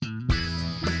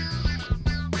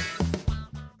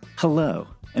Hello,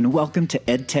 and welcome to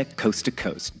EdTech Coast to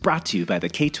Coast, brought to you by the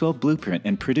K-12 Blueprint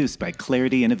and produced by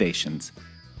Clarity Innovations.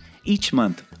 Each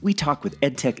month, we talk with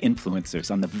EdTech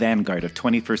influencers on the vanguard of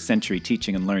 21st century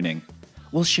teaching and learning.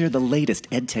 We'll share the latest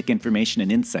EdTech information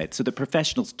and insights so that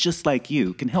professionals just like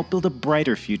you can help build a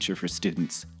brighter future for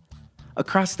students.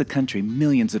 Across the country,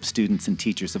 millions of students and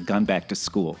teachers have gone back to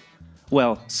school.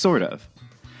 Well, sort of.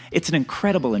 It's an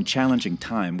incredible and challenging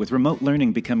time, with remote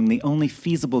learning becoming the only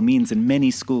feasible means in many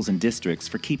schools and districts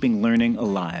for keeping learning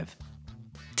alive.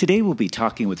 Today we'll be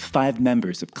talking with 5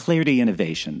 members of Clarity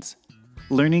Innovations.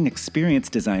 Learning experience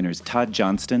designers Todd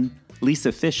Johnston,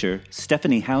 Lisa Fisher,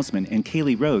 Stephanie Hausman, and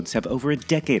Kaylee Rhodes have over a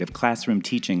decade of classroom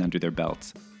teaching under their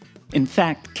belts. In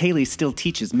fact, Kaylee still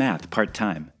teaches math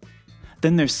part-time.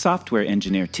 Then there's software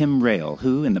engineer Tim Rail,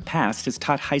 who in the past has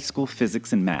taught high school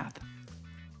physics and math.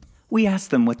 We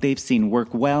asked them what they've seen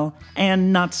work well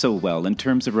and not so well in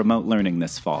terms of remote learning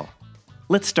this fall.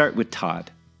 Let's start with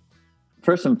Todd.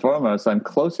 First and foremost, I'm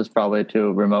closest probably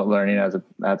to remote learning as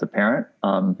a parent,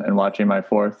 and watching my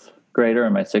 4th grader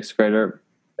and my 6th grader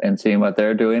and seeing what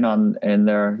they're doing in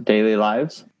their daily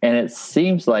lives. And it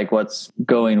seems like what's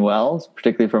going well,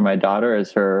 particularly for my daughter,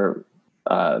 is her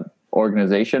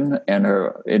organization and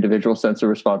her individual sense of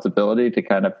responsibility to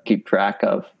kind of keep track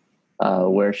of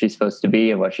where she's supposed to be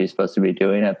and what she's supposed to be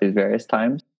doing at these various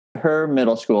times. Her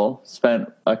middle school spent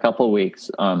a couple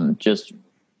weeks just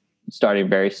starting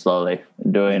very slowly,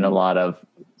 doing a lot of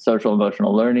social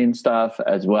emotional learning stuff,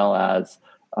 as well as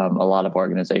a lot of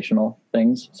organizational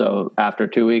things. So after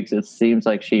 2 weeks, it seems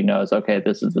like she knows, okay,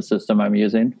 this is the system I'm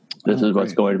using. This is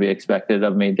what's going to be expected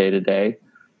of me day to day.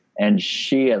 And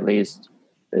she at least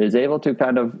is able to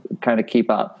kind of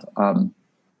keep up.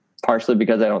 Partially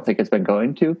because I don't think it's been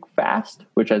going too fast,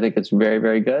 which I think is very,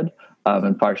 very good,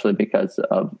 and partially because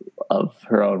of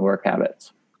her own work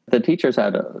habits. The teachers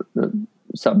had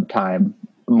some time,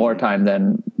 more time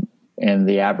than in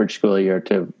the average school year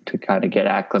to kind of get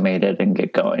acclimated and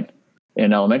get going.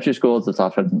 In elementary schools, it's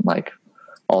often like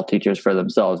all teachers for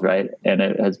themselves, right? And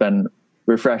it has been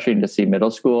refreshing to see middle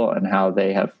school and how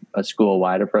they have a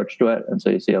school-wide approach to it. And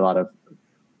so you see a lot of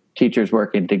teachers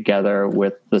working together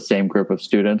with the same group of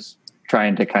students,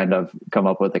 trying to kind of come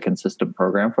up with a consistent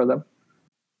program for them.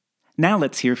 Now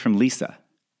let's hear from Lisa.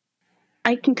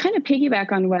 I can kind of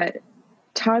piggyback on what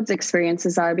Todd's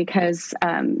experiences are because,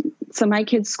 so my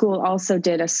kids' school also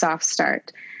did a soft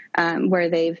start where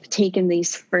they've taken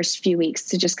these first few weeks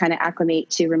to just kind of acclimate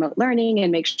to remote learning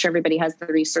and make sure everybody has the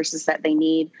resources that they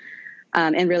need,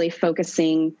 and really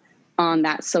focusing on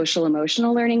that social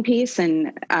emotional learning piece.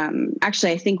 And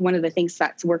actually, I think one of the things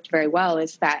that's worked very well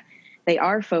is that they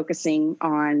are focusing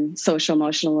on social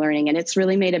emotional learning. And it's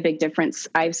really made a big difference,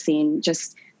 I've seen,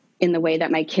 just in the way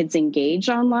that my kids engage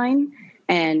online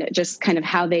and just kind of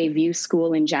how they view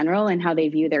school in general and how they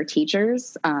view their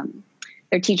teachers.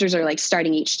 Their teachers are like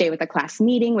starting each day with a class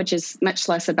meeting, which is much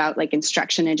less about like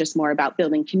instruction and just more about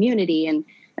building community and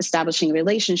establishing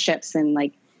relationships and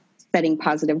like setting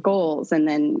positive goals, and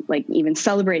then like even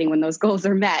celebrating when those goals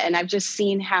are met. And I've just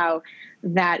seen how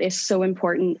that is so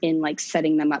important in like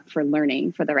setting them up for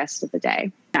learning for the rest of the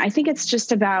day. I think it's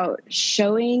just about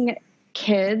showing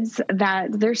kids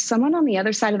that there's someone on the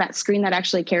other side of that screen that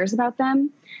actually cares about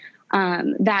them,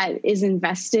 that is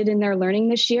invested in their learning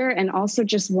this year, and also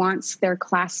just wants their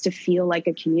class to feel like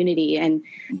a community, and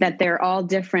that they're all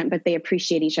different, but they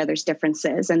appreciate each other's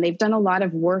differences. And they've done a lot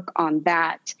of work on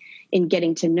that in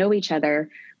getting to know each other,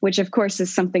 which of course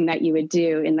is something that you would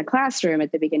do in the classroom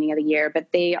at the beginning of the year, but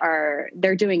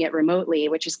they're doing it remotely,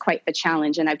 which is quite the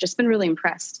challenge. And I've just been really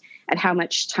impressed at how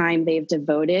much time they've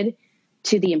devoted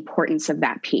to the importance of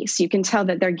that piece. You can tell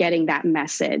that they're getting that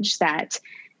message that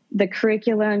the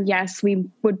curriculum, yes, we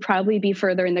would probably be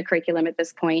further in the curriculum at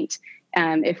this point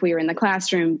if we were in the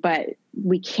classroom, but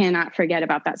we cannot forget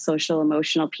about that social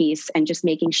emotional piece and just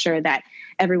making sure that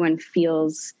everyone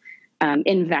feels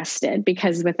invested,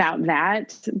 because without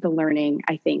that, the learning,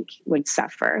 I think, would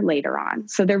suffer later on.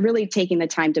 So they're really taking the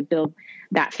time to build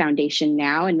that foundation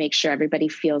now and make sure everybody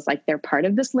feels like they're part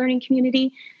of this learning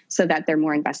community so that they're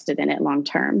more invested in it long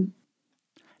term.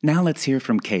 Now let's hear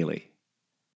from Kaylee.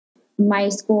 My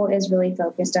school is really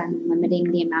focused on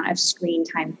limiting the amount of screen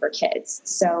time for kids.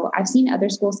 So I've seen other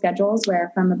school schedules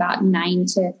where from about 9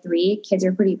 to 3, kids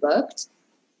are pretty booked.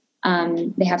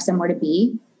 They have somewhere to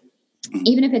be,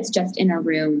 even if it's just in a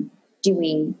room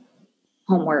doing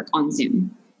homework on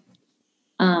Zoom.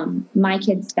 My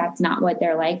kids, that's not what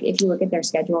they're like. If you look at their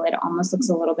schedule, it almost looks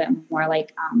a little bit more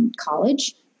like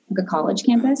college, like a college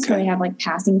campus, where they have like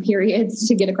passing periods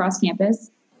to get across campus.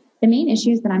 The main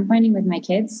issues that I'm finding with my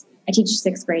kids, I teach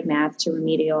 6th grade math to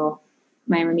remedial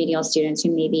my remedial students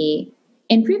who maybe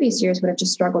in previous years would have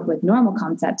just struggled with normal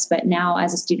concepts, but now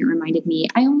as a student reminded me,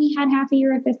 I only had half a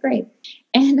year of 5th grade.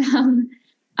 And,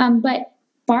 but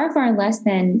far, far less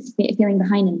than feeling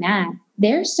behind in math.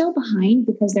 They're so behind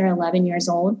because they're 11 years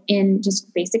old in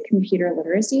just basic computer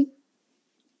literacy.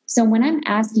 So when I'm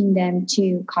asking them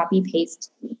to copy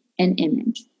paste an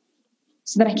image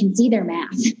so that I can see their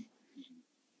math,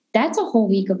 that's a whole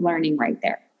week of learning right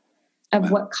there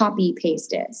of what copy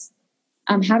paste is,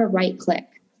 how to right click.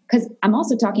 Because I'm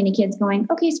also talking to kids going,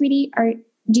 okay, sweetie,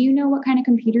 do you know what kind of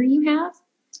computer you have?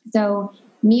 So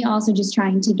me also just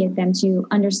trying to get them to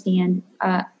understand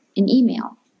an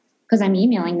email, because I'm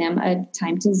emailing them a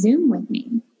time to Zoom with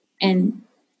me. And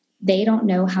they don't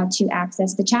know how to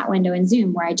access the chat window in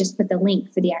Zoom where I just put the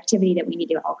link for the activity that we need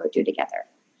to all go do together.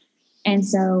 And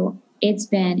so it's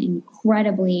been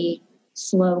incredibly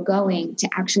slow going to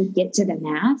actually get to the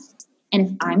math. And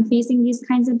if I'm facing these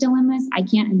kinds of dilemmas, I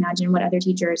can't imagine what other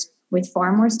teachers with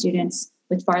far more students,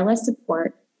 with far less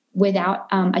support, without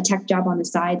a tech job on the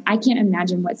side, I can't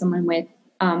imagine what someone with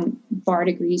far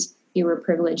degrees fewer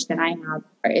privilege than I have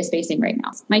is facing right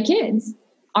now. My kids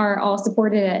are all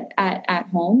supported at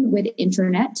home with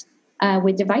internet,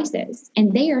 with devices,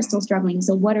 and they are still struggling.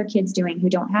 So what are kids doing who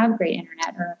don't have great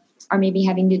internet or are maybe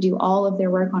having to do all of their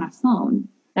work on a phone,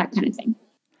 that kind of thing?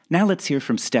 Now let's hear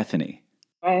from Stephanie.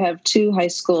 I have 2 high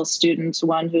school students,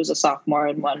 one who's a sophomore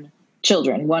and one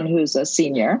who's a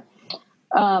senior.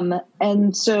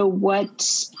 And so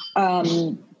what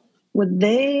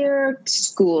their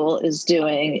school is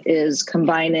doing is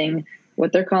combining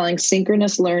what they're calling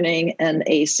synchronous learning and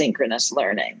asynchronous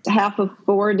learning. Half of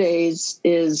 4 days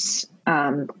is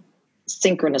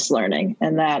synchronous learning,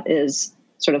 and that is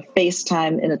sort of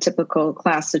FaceTime in a typical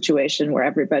class situation where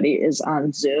everybody is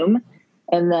on Zoom.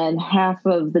 And then half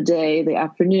of the day, the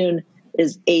afternoon,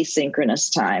 is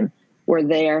asynchronous time, where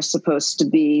they are supposed to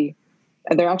be,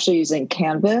 they're actually using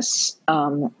Canvas,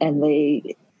 and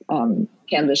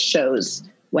Canvas shows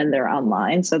when they're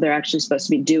online. So they're actually supposed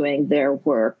to be doing their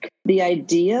work. The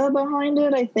idea behind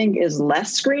it, I think, is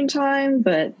less screen time,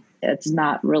 but it's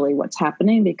not really what's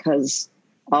happening because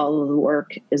all of the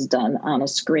work is done on a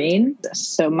screen.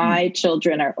 So my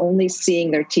children are only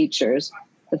seeing their teachers,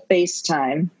 the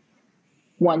FaceTime,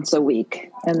 once a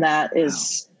week. And that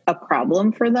is a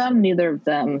problem for them.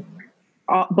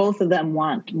 Both of them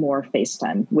want more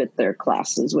FaceTime with their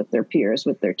classes, with their peers,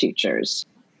 with their teachers.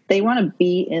 They want to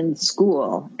be in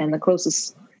school. And the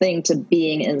closest thing to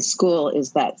being in school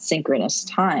is that synchronous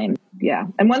time. Yeah.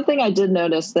 And one thing I did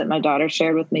notice that my daughter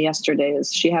shared with me yesterday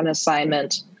is she had an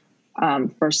assignment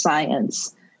for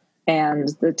science. And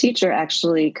the teacher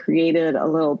actually created a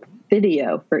little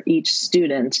video for each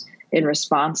student in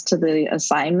response to the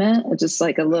assignment. Just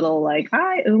like a little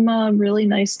hi, Uma, really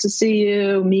nice to see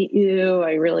you, meet you.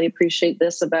 I really appreciate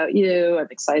this about you. I'm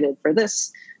excited for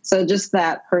this. So just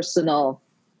that personal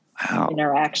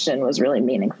interaction was really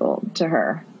meaningful to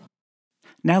her.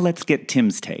 Now let's get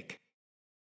Tim's take.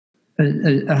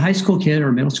 A high school kid or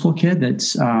a middle school kid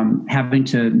that's having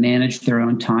to manage their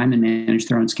own time and manage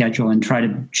their own schedule and try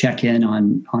to check in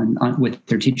on with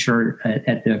their teacher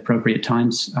at the appropriate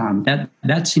times,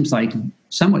 that seems like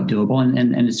somewhat doable.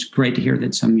 And it's great to hear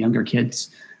that some younger kids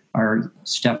are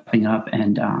stepping up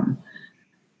and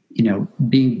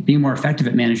being more effective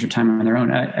at managing their time on their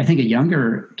own. I think a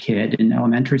younger kid in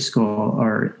elementary school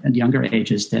or at younger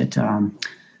ages that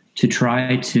to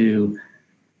try to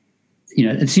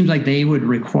it seems like they would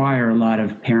require a lot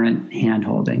of parent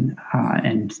handholding,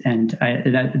 and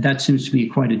that seems to be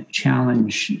quite a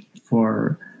challenge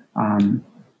for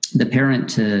the parent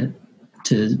to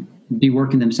be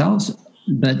working themselves.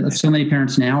 But so many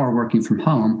parents now are working from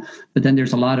home. But then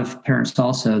there's a lot of parents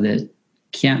also that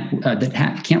can't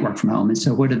work from home. And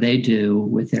so, what do they do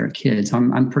with their kids?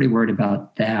 I'm pretty worried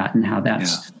about that and how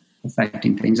that's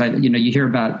affecting things. You hear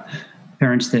about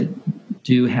parents that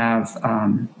do have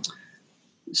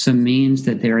some means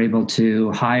that they're able to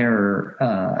hire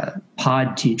a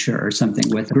pod teacher or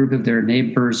something with a group of their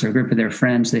neighbors or a group of their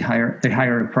friends. They hire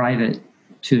a private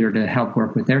tutor to help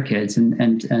work with their kids.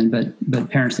 But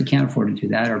parents that can't afford to do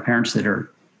that, or parents that are,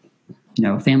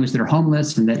 families that are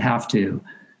homeless and that have to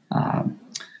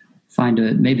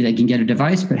maybe they can get a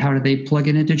device, but how do they plug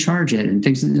it in to charge it and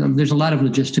things? There's a lot of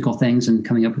logistical things and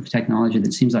coming up with technology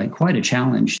that seems like quite a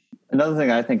challenge. Another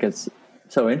thing I think is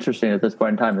so interesting at this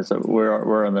point in time is that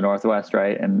we're in the Northwest,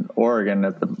 right? And Oregon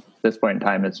at this point in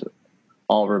time is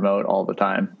all remote all the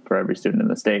time for every student in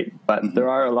the state. But there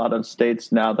are a lot of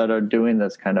states now that are doing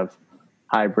this kind of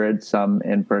hybrid, some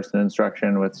in-person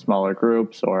instruction with smaller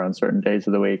groups or on certain days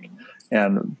of the week.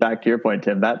 And back to your point,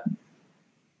 Tim, that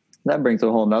that brings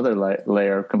a whole nother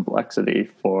layer of complexity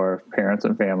for parents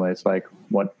and families. Like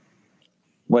what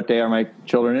day are my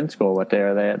children in school? What day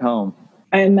are they at home?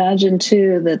 I imagine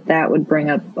too that would bring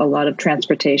up a lot of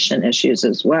transportation issues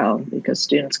as well, because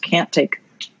students can't take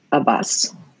a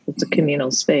bus. It's a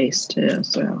communal space too.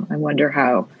 So I wonder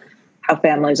how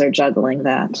families are juggling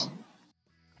that.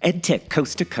 EdTech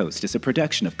Coast to Coast is a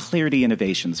production of Clarity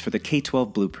Innovations for the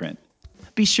K-12 Blueprint.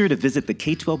 Be sure to visit the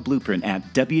K-12 Blueprint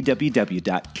at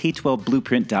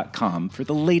www.k12blueprint.com for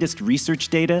the latest research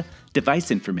data,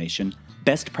 device information,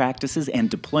 best practices, and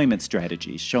deployment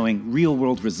strategies showing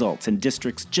real-world results in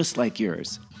districts just like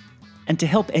yours. And to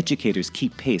help educators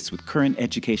keep pace with current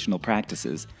educational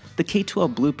practices, the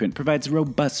K-12 Blueprint provides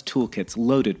robust toolkits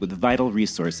loaded with vital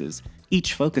resources,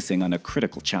 each focusing on a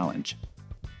critical challenge.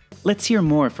 Let's hear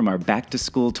more from our Back to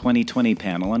School 2020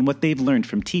 panel on what they've learned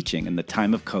from teaching in the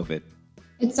time of COVID.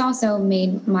 It's also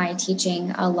made my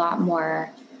teaching a lot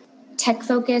more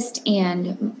tech-focused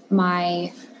and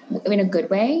in a good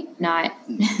way, not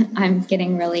I'm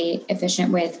getting really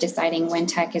efficient with deciding when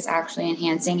tech is actually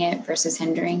enhancing it versus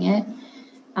hindering it,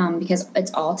 because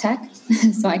it's all tech.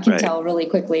 So I can tell really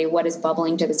quickly what is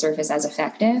bubbling to the surface as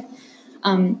effective.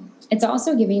 It's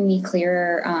also giving me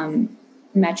clearer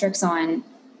metrics on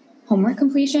homework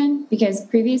completion, because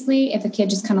previously if a kid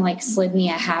just kind of like slid me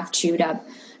a half chewed up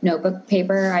notebook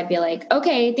paper, I'd be like,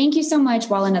 okay, thank you so much,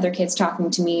 while another kid's talking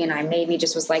to me, and I maybe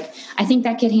just was like, I think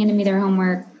that kid handed me their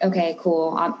homework. Okay,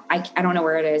 cool. I don't know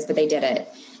where it is, but they did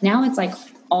it. Now it's like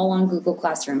all on Google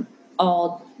Classroom,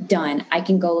 all done. I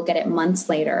can go look at it months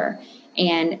later.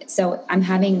 And so I'm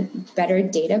having better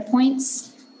data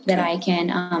points that I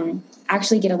can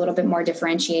actually get a little bit more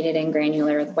differentiated and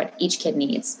granular with what each kid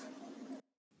needs.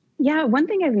 Yeah, one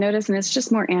thing I've noticed, and it's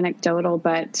just more anecdotal,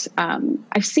 but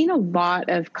I've seen a lot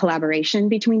of collaboration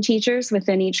between teachers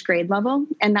within each grade level,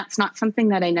 and that's not something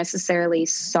that I necessarily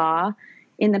saw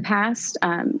in the past.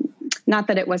 Not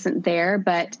that it wasn't there,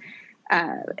 but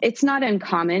it's not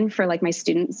uncommon for like my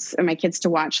students or my kids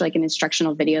to watch like an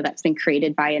instructional video that's been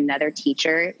created by another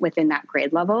teacher within that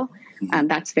grade level.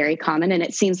 That's very common, and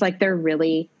it seems like they're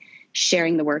really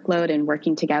sharing the workload and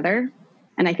working together.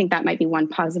 And I think that might be one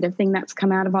positive thing that's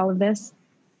come out of all of this.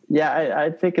 Yeah,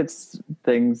 I think it's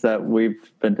things that we've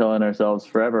been telling ourselves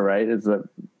forever, right? Is that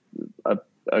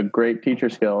a great teacher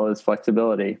skill is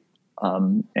flexibility.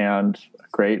 And a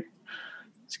great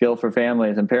skill for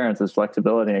families and parents is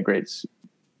flexibility. And a great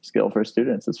skill for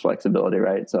students is flexibility,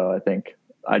 right? So I think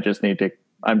I'm just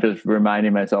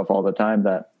reminding myself all the time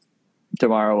that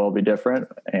tomorrow will be different,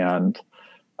 and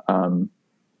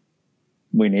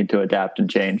we need to adapt and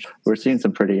change. We're seeing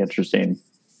some pretty interesting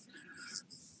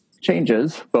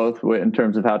changes, both in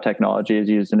terms of how technology is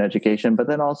used in education, but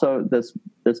then also this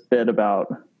bit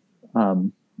about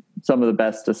some of the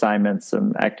best assignments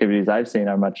and activities I've seen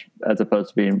are much, as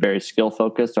opposed to being very skill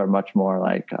focused, are much more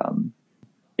like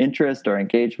interest or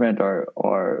engagement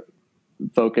or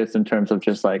focused in terms of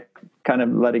just like kind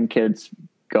of letting kids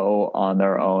go on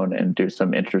their own and do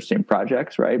some interesting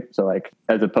projects, right? So like,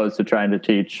 as opposed to trying to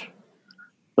teach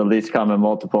the least common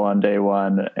multiple on day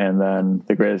one and then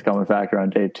the greatest common factor on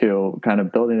day two, kind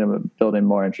of building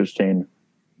more interesting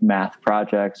math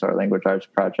projects or language arts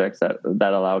projects that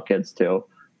allow kids to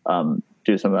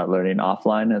do some of that learning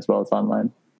offline as well as online.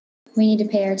 We need to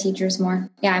pay our teachers more.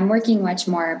 Yeah, I'm working much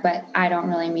more, but I don't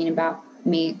really mean about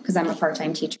me because I'm a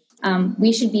part-time teacher.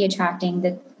 We should be attracting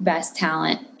the best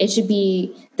talent. It should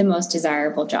be the most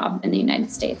desirable job in the United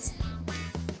States.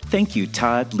 Thank you,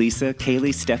 Todd, Lisa,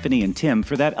 Kaylee, Stephanie, and Tim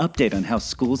for that update on how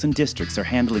schools and districts are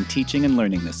handling teaching and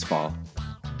learning this fall.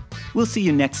 We'll see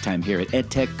you next time here at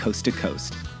EdTech Coast to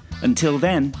Coast. Until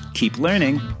then, keep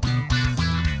learning.